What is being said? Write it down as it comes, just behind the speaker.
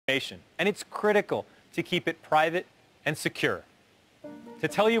and it's critical to keep it private and secure. To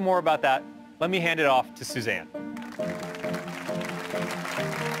tell you more about that, let me hand it off to Suzanne.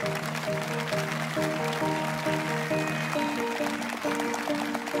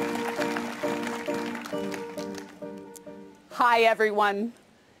 Hi, everyone.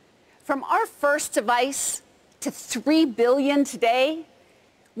 From our first device to 3 billion today,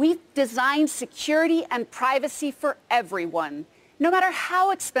 we've designed security and privacy for everyone, no matter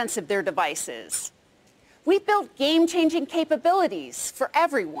how expensive their device is. We've built game-changing capabilities for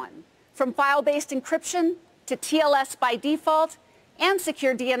everyone, from file-based encryption to TLS by default and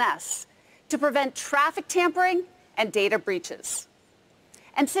secure DNS to prevent traffic tampering and data breaches.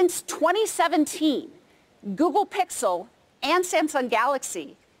 And since 2017, Google Pixel and Samsung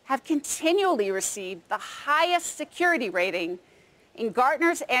Galaxy have continually received the highest security rating in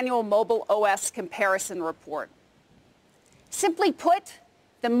Gartner's annual Mobile OS Comparison Report. Simply put,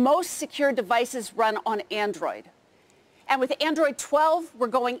 the most secure devices run on Android. And with Android 12, we're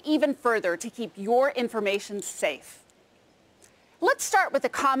going even further to keep your information safe. Let's start with a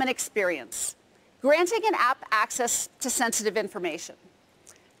common experience, granting an app access to sensitive information.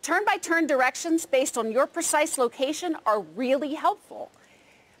 Turn-by-turn directions based on your precise location are really helpful.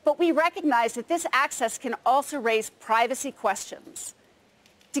 But we recognize that this access can also raise privacy questions.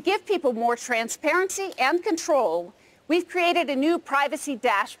 To give people more transparency and control, we've created a new privacy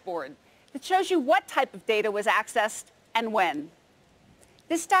dashboard that shows you what type of data was accessed and when.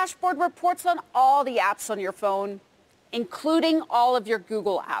 This dashboard reports on all the apps on your phone, including all of your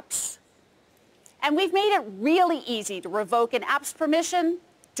Google apps. And we've made it really easy to revoke an app's permission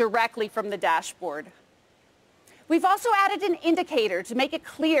directly from the dashboard. We've also added an indicator to make it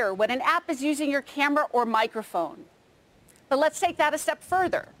clear when an app is using your camera or microphone. But let's take that a step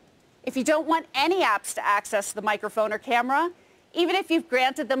further. If you don't want any apps to access the microphone or camera, even if you've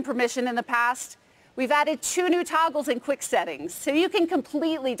granted them permission in the past, we've added 2 new toggles in quick settings so you can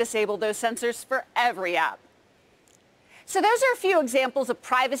completely disable those sensors for every app. So those are a few examples of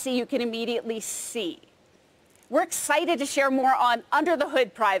privacy you can immediately see. We're excited to share more on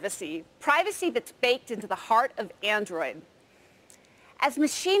under-the-hood privacy, privacy that's baked into the heart of Android. As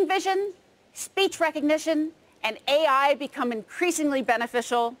machine vision, speech recognition, and AI become increasingly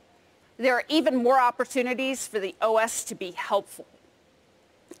beneficial, there are even more opportunities for the OS to be helpful.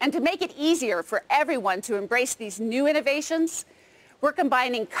 And to make it easier for everyone to embrace these new innovations, we're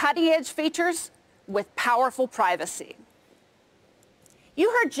combining cutting-edge features with powerful privacy. You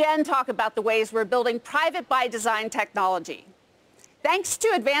heard Jen talk about the ways we're building private by design technology. Thanks to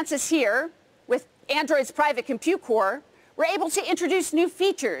advances here with Android's Private Compute Core, we're able to introduce new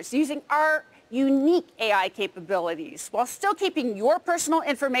features using our unique AI capabilities while still keeping your personal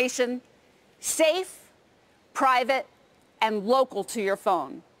information safe, private, and local to your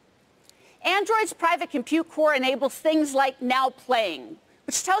phone. Android's Private Compute Core enables things like Now Playing,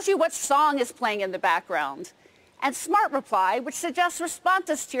 which tells you what song is playing in the background, and Smart Reply, which suggests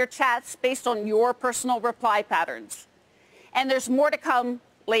responses to your chats based on your personal reply patterns. And there's more to come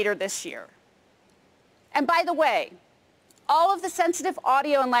later this year. And by the way, all of the sensitive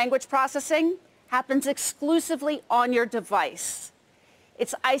audio and language processing happens exclusively on your device.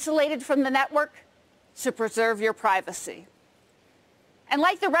 It's isolated from the network to preserve your privacy. And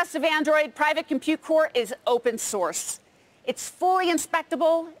like the rest of Android, Private Compute Core is open source. It's fully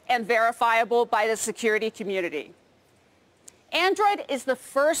inspectable and verifiable by the security community. Android is the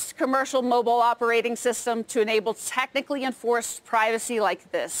first commercial mobile operating system to enable technically enforced privacy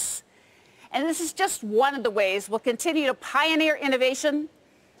like this. And this is just one of the ways we'll continue to pioneer innovation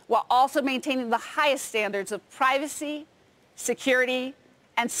while also maintaining the highest standards of privacy, security,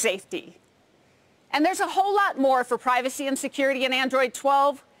 and safety. And there's a whole lot more for privacy and security in Android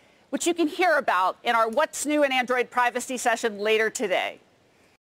 12, which you can hear about in our What's New in Android Privacy session later today.